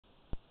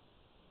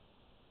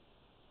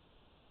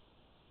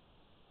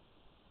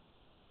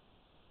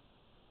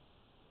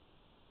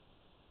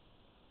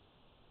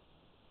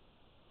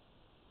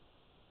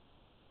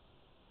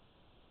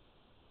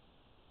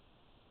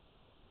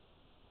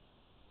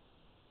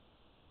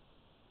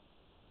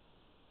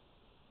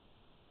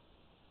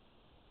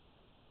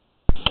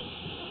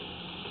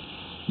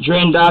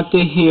Drain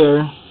Doctor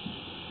here,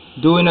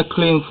 doing a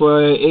claim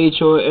for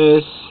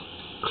HOS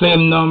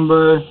claim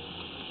number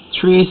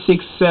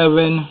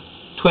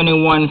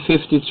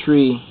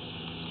 367-2153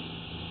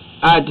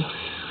 at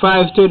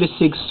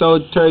 536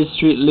 South 3rd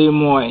Street,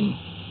 Lemoyne.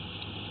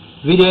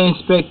 Video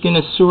inspecting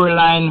a sewer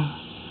line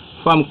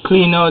from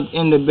clean out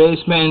in the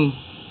basement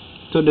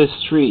to the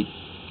street.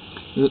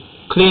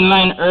 Clean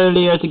line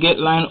earlier to get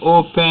line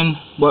open,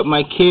 but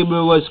my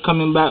cable was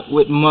coming back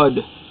with mud.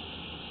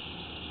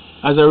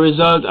 As a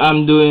result,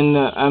 I'm using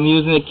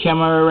the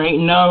camera right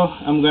now.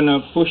 I'm gonna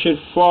push it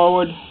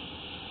forward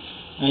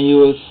and you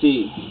will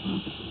see.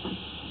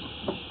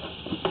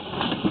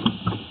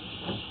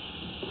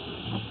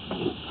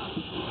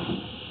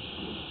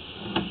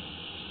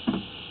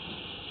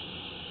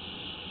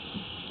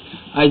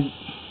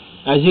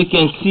 As you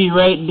can see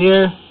right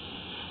there,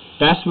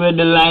 that's where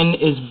the line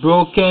is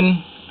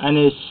broken,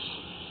 and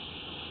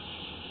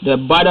the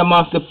bottom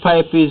of the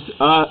pipe is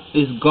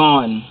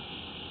gone.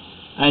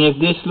 And if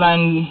this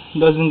line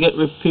doesn't get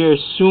repaired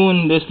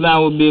soon, this line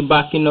will be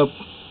backing up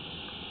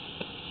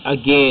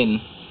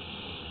again.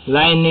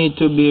 Line need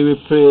to be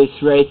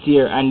replaced right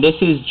here, and this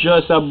is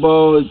just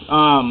about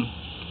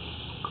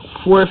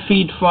 4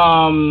 feet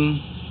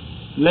from,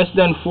 less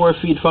than 4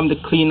 feet from the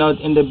clean out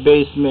in the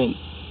basement.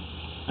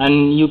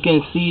 And you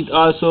can see it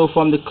also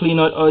from the clean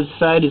out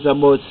outside is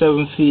about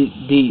 7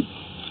 feet deep.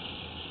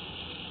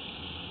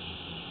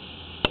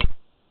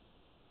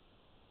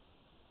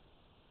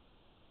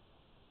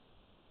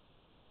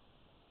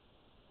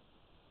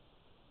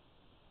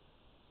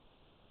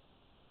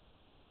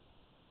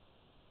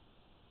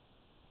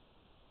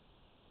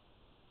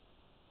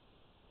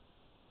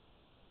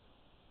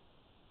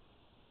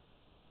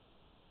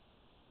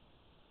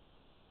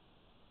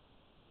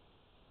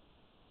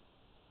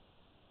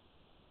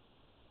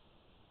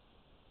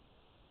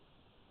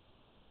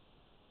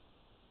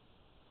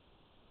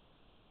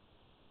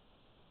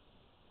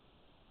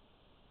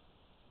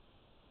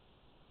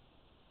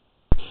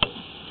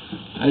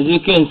 As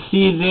you can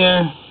see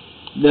there,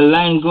 the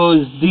line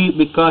goes deep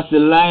because the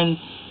line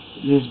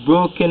is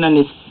broken and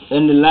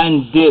the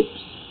line dips.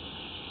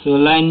 So the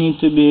line needs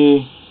to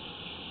be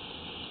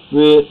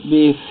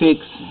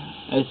fixed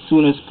as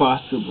soon as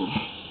possible.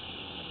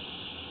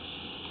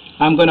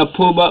 I'm gonna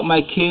pull back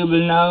my cable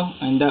now,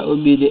 and that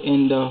will be the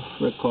end of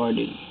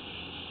recording.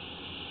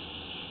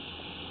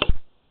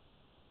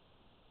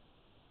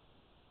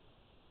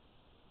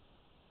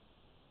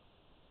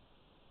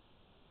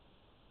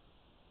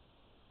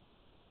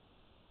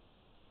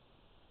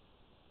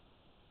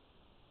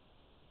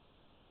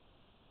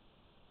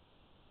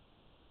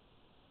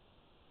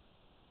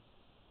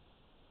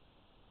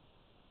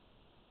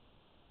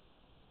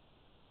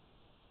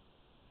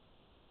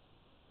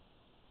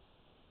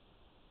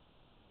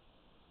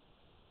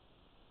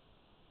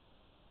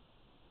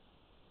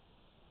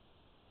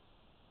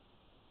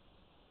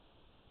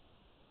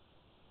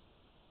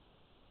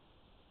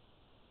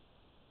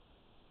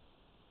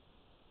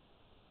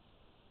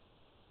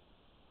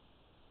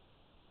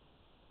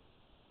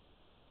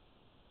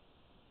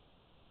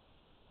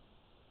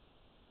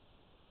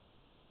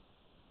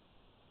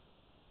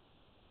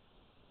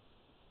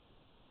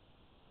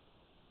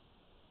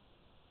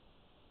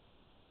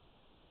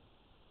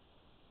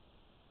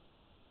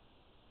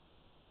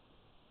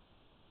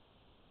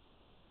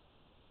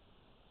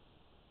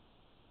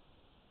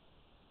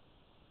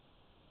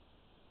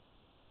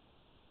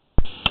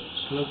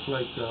 Looks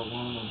like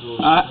one of those.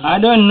 I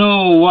don't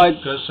know what.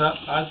 Because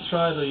I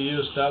tried to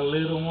use that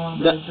little one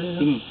right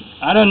there.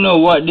 I don't know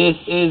what this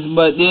is,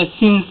 but there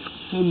seems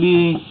to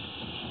be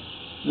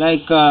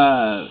like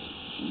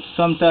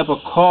some type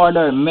of cord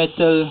or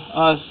metal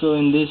also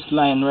in this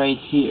line right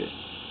here.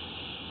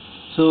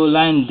 So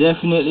line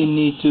definitely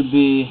need to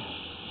be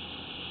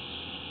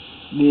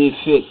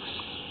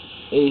fixed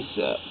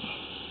ASAP.